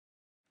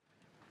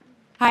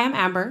Hi, I'm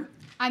Amber.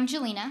 I'm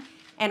Jelina.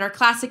 And our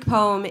classic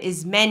poem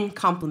is Men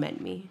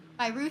Compliment Me.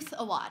 By Ruth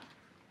Awad.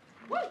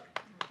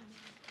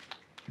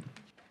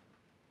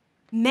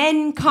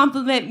 Men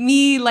compliment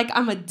me like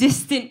I'm a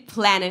distant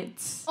planet.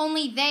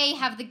 Only they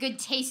have the good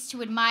taste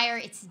to admire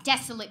its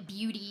desolate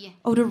beauty.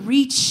 Oh, to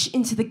reach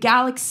into the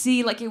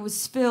galaxy like it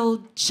was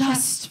filled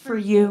just for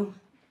you.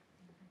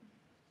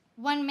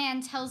 One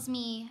man tells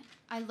me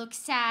I look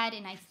sad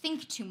and I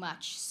think too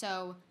much,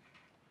 so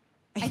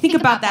I think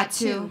about that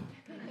too.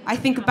 I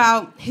think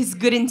about his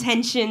good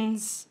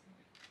intentions,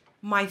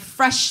 my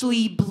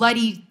freshly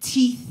bloodied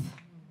teeth.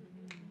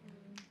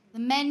 The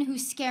men who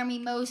scare me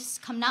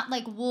most come not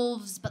like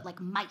wolves, but like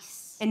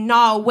mice. And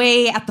gnaw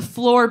away at the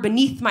floor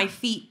beneath my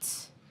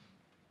feet.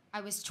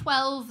 I was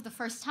 12 the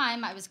first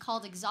time I was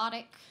called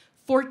exotic.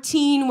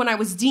 14 when I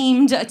was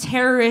deemed a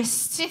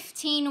terrorist.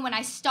 15 when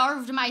I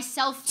starved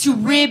myself to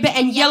rib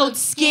and yellowed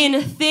skin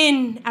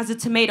thin as a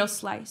tomato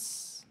slice.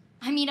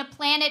 I mean, a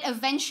planet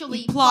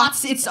eventually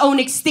plots its own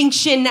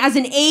extinction as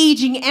an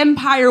aging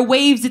empire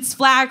waves its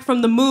flag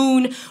from the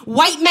moon.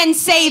 White men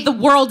say the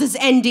world is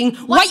ending.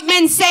 White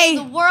men say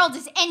the world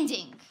is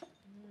ending.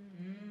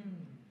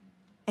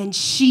 And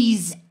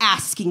she's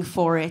asking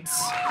for it.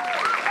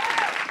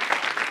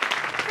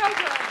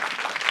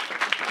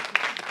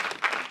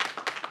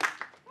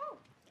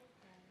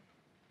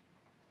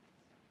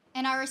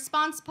 And our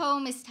response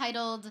poem is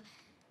titled,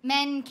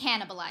 Men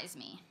Cannibalize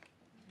Me.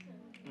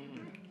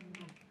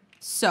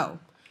 So,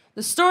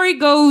 the story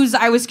goes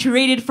I was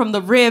created from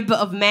the rib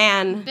of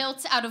man.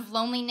 Built out of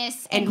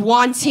loneliness and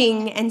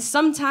wanting. And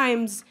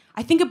sometimes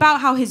I think about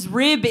how his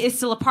rib is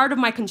still a part of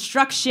my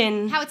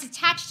construction. How it's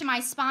attached to my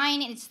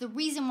spine and it's the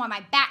reason why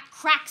my back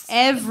cracks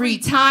every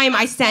time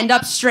I stand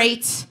up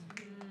straight.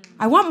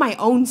 I want my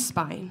own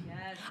spine.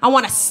 I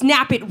want to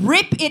snap it,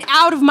 rip it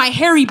out of my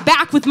hairy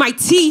back with my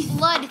teeth.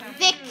 Blood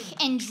thick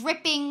and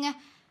dripping.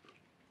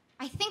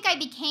 I think I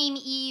became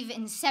Eve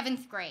in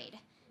 7th grade.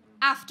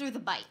 After the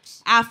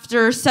bite.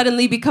 After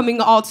suddenly becoming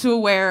all too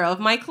aware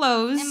of my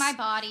clothes. And my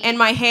body. And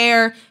my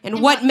hair.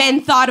 And what men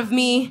thought of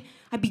me.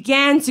 I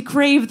began to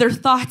crave their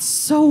thoughts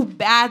so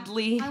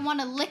badly. I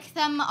want to lick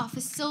them off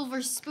a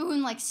silver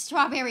spoon like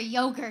strawberry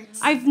yogurt.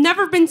 I've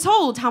never been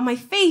told how my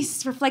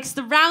face reflects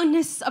the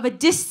roundness of a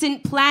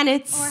distant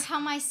planet. Or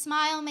how my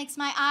smile makes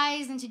my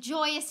eyes into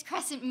joyous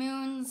crescent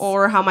moons.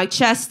 Or how my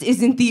chest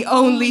isn't the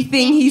only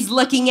thing he's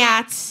looking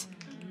at.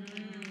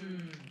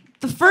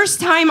 The first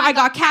time I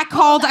got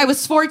catcalled, I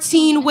was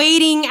 14,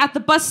 waiting at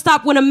the bus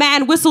stop when a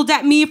man whistled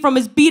at me from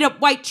his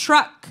beat-up white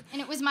truck. And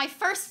it was my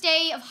first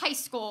day of high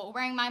school,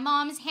 wearing my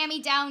mom's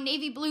hand-me-down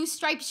navy blue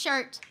striped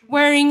shirt.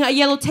 Wearing a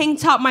yellow tank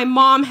top my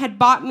mom had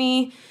bought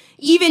me.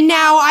 Even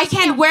now, I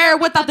can't wear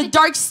without the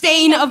dark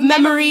stain of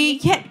memory.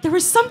 Yet, there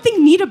was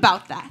something neat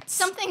about that.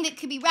 Something that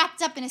could be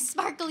wrapped up in a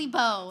sparkly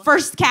bow.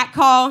 First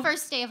catcall.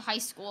 First day of high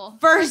school.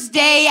 First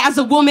day as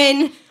a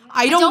woman.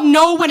 I don't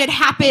know when it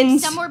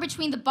happened. Somewhere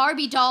between the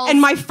Barbie dolls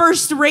and my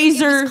first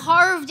razor. It was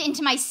carved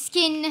into my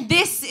skin.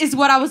 This is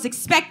what I was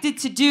expected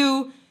to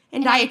do,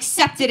 and I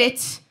accepted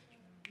it.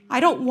 I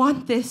don't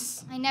want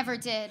this. I never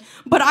did.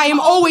 But I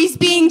am always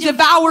being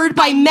devoured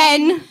by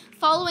men.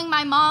 Following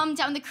my mom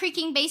down the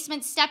creaking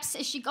basement steps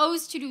as she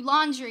goes to do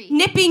laundry.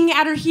 Nipping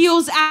at her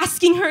heels,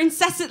 asking her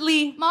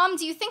incessantly, Mom,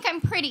 do you think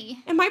I'm pretty?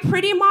 Am I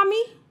pretty,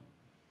 Mommy?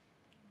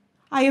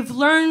 I have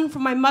learned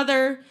from my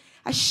mother,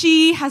 as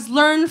she has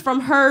learned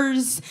from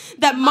hers,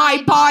 that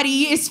my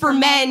body is for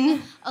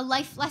men. A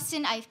life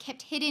lesson I've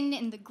kept hidden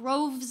in the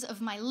groves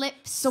of my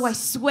lips. So I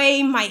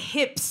sway my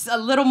hips a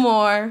little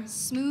more.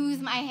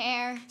 Smooth my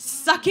hair.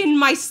 Suck in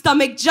my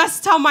stomach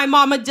just how my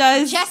mama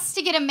does. Just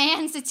to get a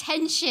man's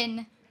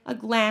attention. A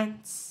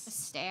glance. A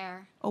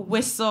stare. A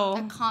whistle.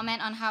 A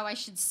comment on how I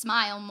should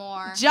smile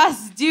more.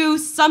 Just do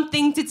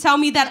something to tell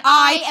me that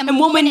I am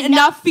woman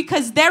enough,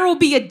 because there will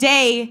be a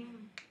day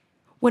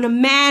when a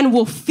man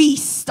will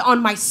feast on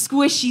my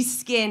squishy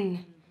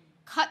skin.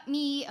 Cut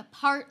me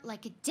apart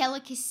like a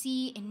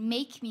delicacy and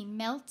make me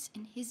melt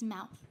in his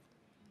mouth.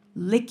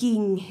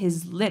 Licking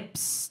his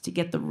lips to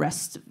get the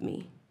rest of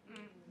me.